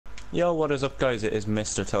Yo, what is up guys, it is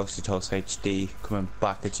Mr. Toasty Toast HD coming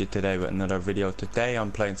back at you today with another video. Today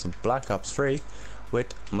I'm playing some Black Ops 3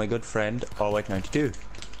 with my good friend All-White92.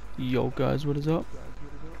 Yo guys, what is up?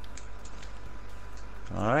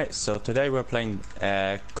 Alright, so today we're playing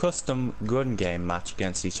a custom gun game match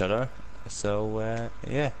against each other. So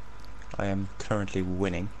yeah, I am currently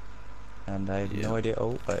winning and I have no idea.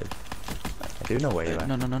 Oh, I do know where you are.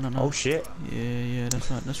 No. Oh shit. Yeah,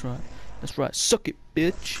 that's right. Suck it,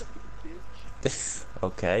 bitch.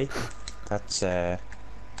 Okay, that's Well,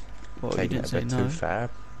 you taking didn't it a say bit no. too far.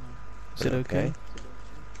 Is it okay?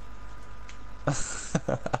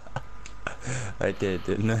 I did,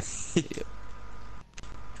 didn't I?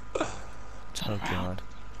 Turn Oh around. god.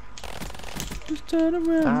 Just turn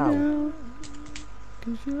around Ow. now,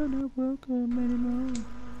 'cause you're not welcome anymore.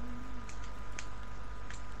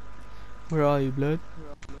 Where are you, blood?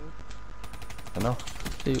 I know.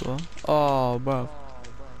 There you are. Oh, bro.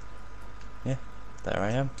 There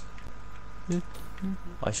I am. Yeah.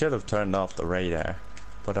 I should have turned off the radar,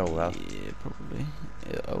 but oh well. Yeah, probably.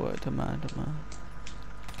 Yeah, oh, don't mind.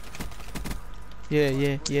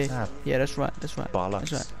 Yeah. Ah, Yeah, that's right.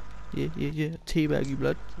 bollocks. That's right. Yeah. Teabag you,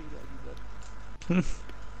 blood.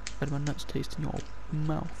 Had my nuts taste in your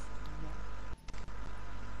mouth.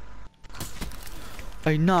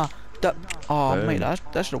 Hey, nah. That. Oh, Boom. mate, that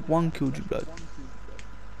should have one killed you, blood.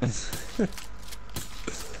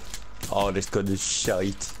 Oh, this gun is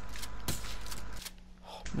shite.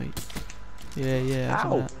 Oh, mate. Yeah. Have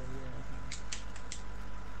some Ow. of that.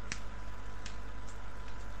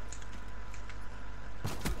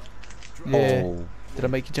 Yeah. Oh, Did I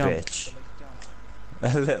make you jump? bitch.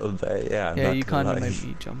 A little bit, yeah. I'm Yeah, not you gonna kind of lie. made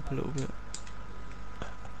me jump a little bit.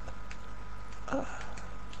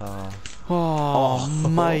 Oh. Oh,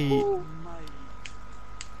 mate.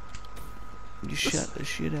 You shut the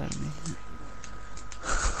shit out of me.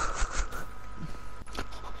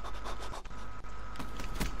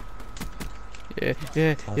 Yeah.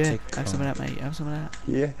 take Have some of that, mate. Have some of that.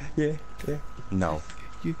 Yeah. No.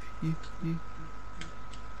 You.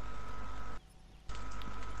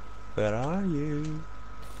 Where are you?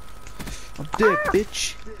 I'm dead,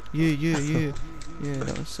 bitch. Yeah. Yeah,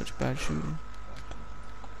 that was such bad shooting.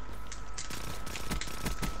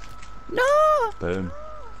 No! Boom.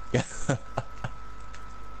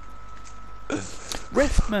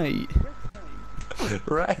 Ref, mate.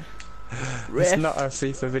 Right. Ref. It's not our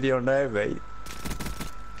FIFA video now, mate.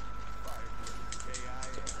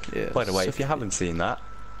 Yeah, By the way, if you suck haven't seen that,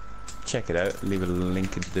 check it out. Leave a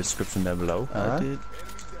link in the description down below. it.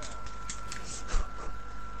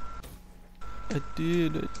 I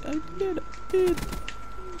did.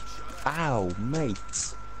 Ow,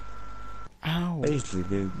 mate. Ow, I usually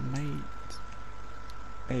do. mate.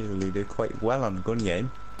 I usually do quite well on the gun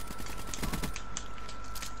game.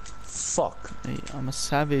 Fuck. Mate, I'm a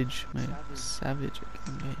savage, mate. Savage at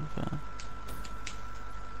gun game, fam.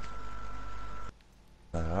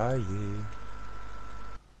 Where are you?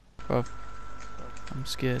 Bro, I'm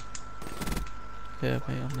scared. Yeah,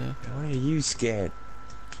 mate, I'm there. Why are you scared?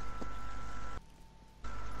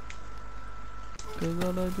 Cause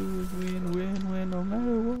all I do is win, no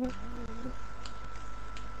matter what.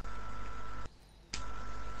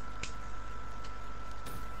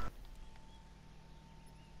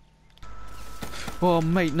 Oh,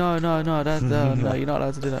 mate, no, that, no, you're not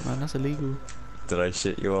allowed to do that, man. That's illegal. Did I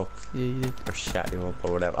shit you up? Yeah, you did. Or shut you up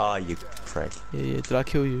or whatever? Oh, you prick. Yeah. Did I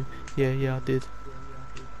kill you? Yeah, I did.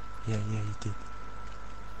 Yeah, you did.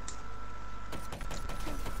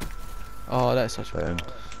 Oh, that's such Boom.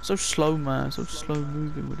 so slow, man. So slow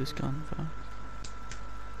moving with this gun,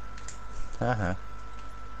 fam.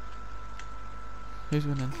 Who's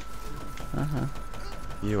winning?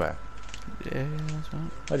 You are. Yeah, that's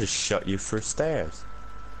right. I just shot you through stairs.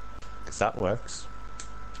 'Cause that works.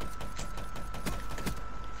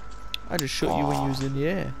 I just shot you when you was in the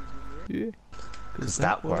air. Yeah. 'Cause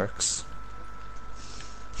that works.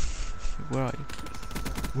 Where are you?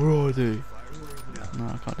 Where are they? No,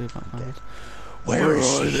 I can't do that, man. Where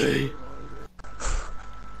is are she? they?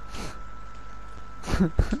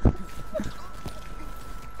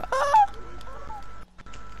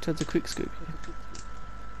 Tried to quick scope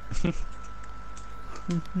you.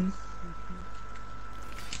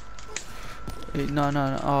 Hey,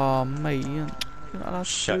 no. Oh, mate, you're not allowed to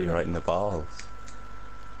Shot do you that. right in the balls.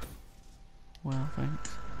 Wow, thanks.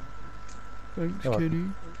 Thanks, You're welcome.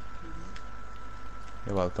 Kenny.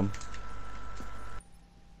 You're welcome.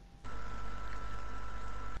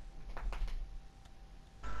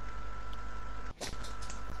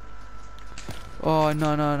 Oh,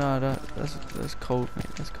 no, that's cold, mate.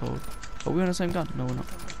 That's cold. Are we on the same gun? No, we're not.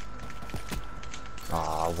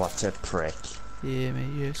 Ah, Oh, what a prick. Yeah, mate,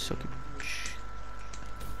 yeah, suck it.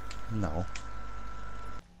 No,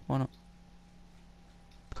 Why not?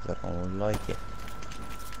 'cause I don't like it.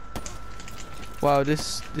 Wow,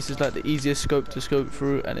 this is like the easiest scope to scope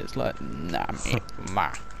through, and it's like, nah,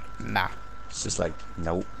 mate, nah. It's just like,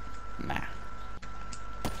 nope. Nah.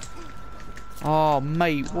 Oh,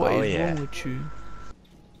 mate, what Oh, is yeah. wrong with you?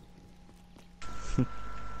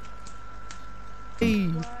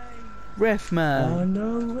 Hey, ref man. Oh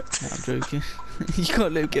no. Nah, I'm joking. You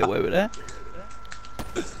can't let him get away with that.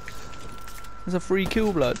 That's a free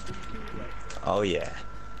kill, blood. Oh yeah.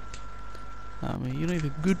 Nah, mate, you're not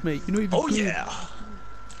even good, mate. You're not even Oh good. yeah.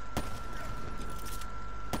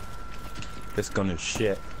 This gun is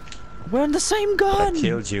shit. We're on the same But I gun.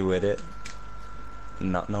 killed you with it.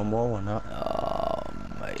 Not no more, we're not. Oh,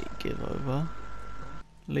 mate, give over.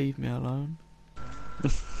 Leave me alone.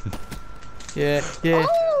 Yeah,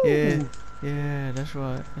 that's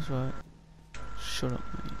right, Shut up,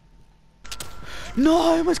 mate.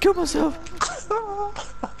 No, I almost killed myself.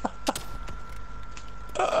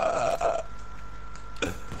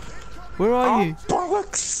 Where are you?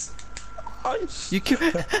 Bollocks! You killed.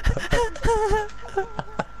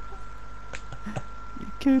 You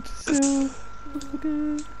killed yourself.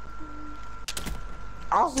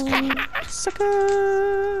 Oh.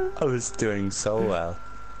 Sucker. I was doing so well.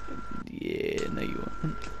 Yeah, no you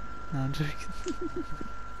weren't. No, I'm joking.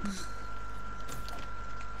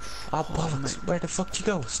 Oh, bollocks! Where the fuck you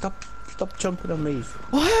go? Stop jumping on me.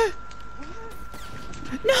 What?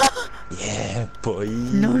 No! Yeah, boy.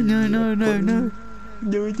 No. No.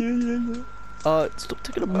 Stop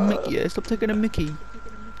taking a mickey, yeah? Stop taking a mickey.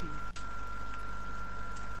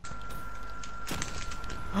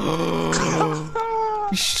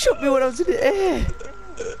 You shot me when I was in the air!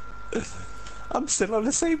 I'm still on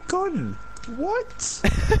the same gun. What?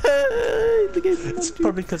 The game's It's not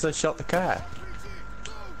probably because I shot the car.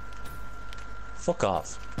 Fuck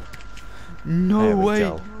off. No There we way.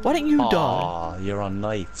 go. Why didn't you die? Aw, you're on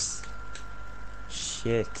knives.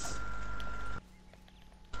 Shit.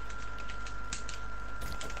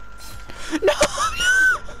 No!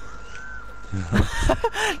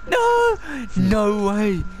 No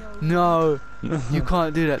way! No! You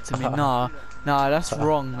can't do that to me. Nah, that's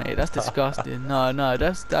wrong, mate. That's disgusting. No,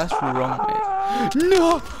 that's wrong, mate.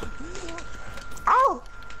 No! Ow!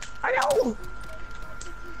 I know!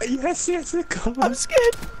 Yes, come on. I'm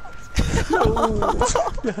scared.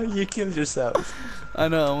 No, you killed yourself. I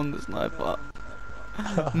know, I'm on the sniper.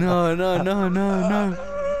 No.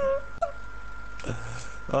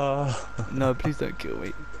 No, please don't kill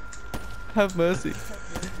me. Have mercy.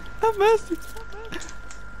 Have mercy.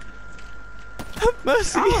 Have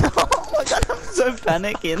mercy. Oh my god, I'm so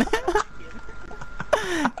panicking.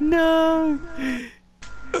 No.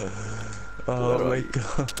 Oh my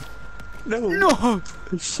god. No. No.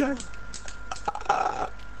 Shut.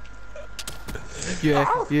 Yeah.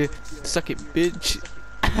 Suck it, bitch.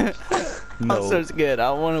 No. I'm so scared.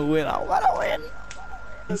 I want to win.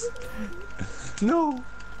 No.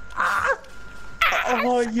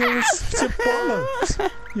 Oh, you're such a bollocks.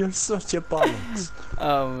 You're such a bollocks.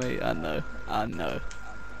 Oh, mate, I know.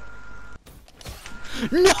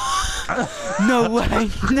 No! No way!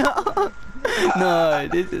 No! No,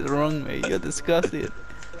 this is wrong, mate. You're disgusting.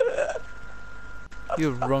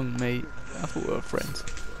 You're wrong, mate. I thought we were friends.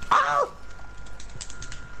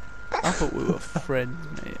 I thought we were friends,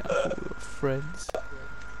 mate.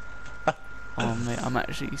 Oh, mate, I'm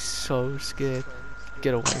actually so scared.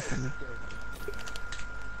 Get away from me.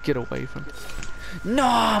 Get away from me.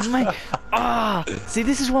 No, mate. See,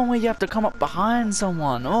 this is one where you have to come up behind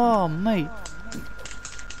someone. Oh, mate.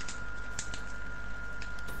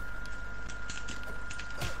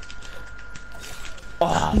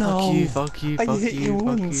 Oh, No. fuck you. I hit you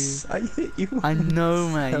once. I know,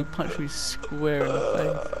 mate. You punched me square in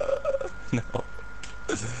the face.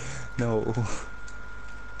 No.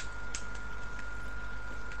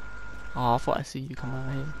 Oh, I thought I see you come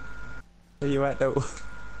out here. Where you at though?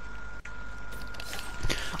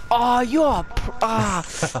 Oh, you're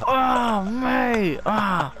oh, mate.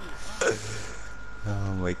 Oh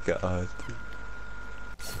my god.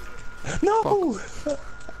 No! Fuck.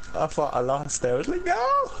 I thought I lost there. I was like,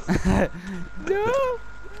 no! No.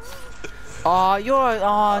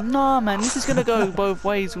 Oh, no, man. This is gonna go both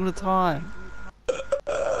ways all the time.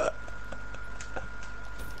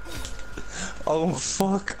 Oh,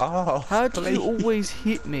 fuck off. How do please. you always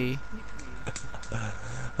hit me?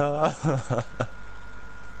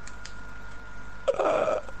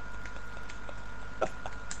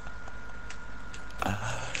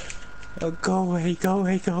 Oh, go away, go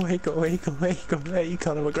away, go away, go away, go away, go away,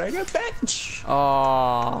 Conor McGregor, bitch!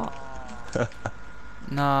 Oh.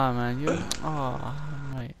 Nah, man, you. Oh,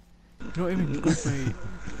 mate. You're not even good, mate.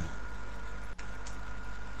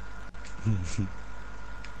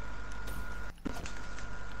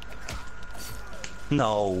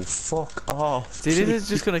 No, fuck off. See, this is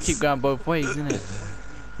just gonna keep going both ways, isn't it?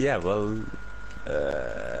 Yeah, well,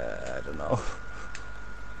 I don't know.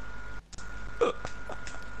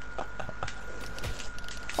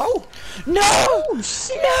 Oh! No! Oh,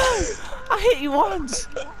 shit! No! I hit you once!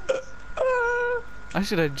 I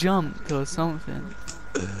should have jumped or something.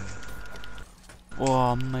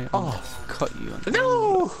 Oh, mate. I almost cut you on the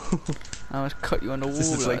wall. No! I almost cut you on the wall.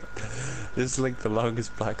 This is like the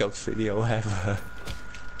longest Black Ops video ever.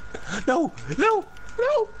 No! No!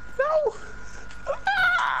 No! No!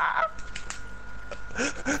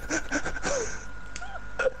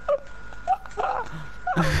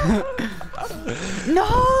 No!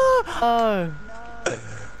 Oh.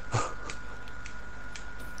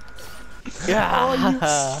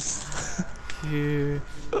 Yeah. You.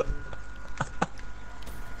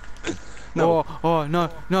 No. Oh, no,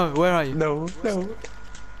 no, where are you? No, no.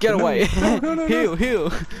 Get away. No, no, no, Heal,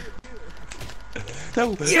 heal.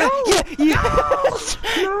 No. Yeah, yeah, yeah.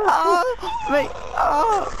 No. Oh, mate.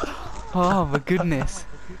 Oh, my goodness.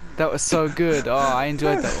 That was so good. Oh, I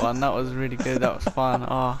enjoyed that one. That was really good. That was fun.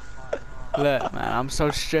 Oh, look, man. I'm so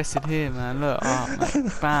stressed here, man. Look. Oh,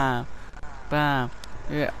 man. Bam. Bam.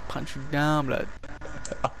 Yeah, punch you down, blood.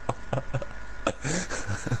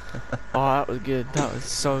 Oh, that was good. That was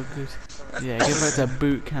so good. Yeah, get back to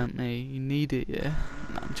boot camp, mate. You need it, yeah.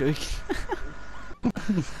 No, I'm joking.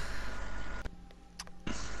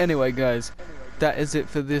 Anyway, guys, that is it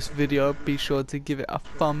for this video. Be sure to give it a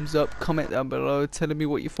thumbs up, comment down below, telling me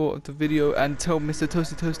what you thought of the video, and tell Mr.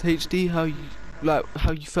 Toasty Toast HD how you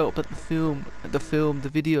felt about the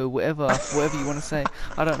video, whatever you want to say.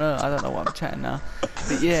 I don't know what I'm chatting now.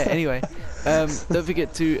 But yeah, anyway, don't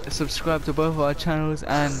forget to subscribe to both of our channels,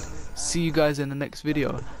 and see you guys in the next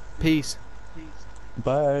video. Peace.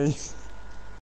 Bye.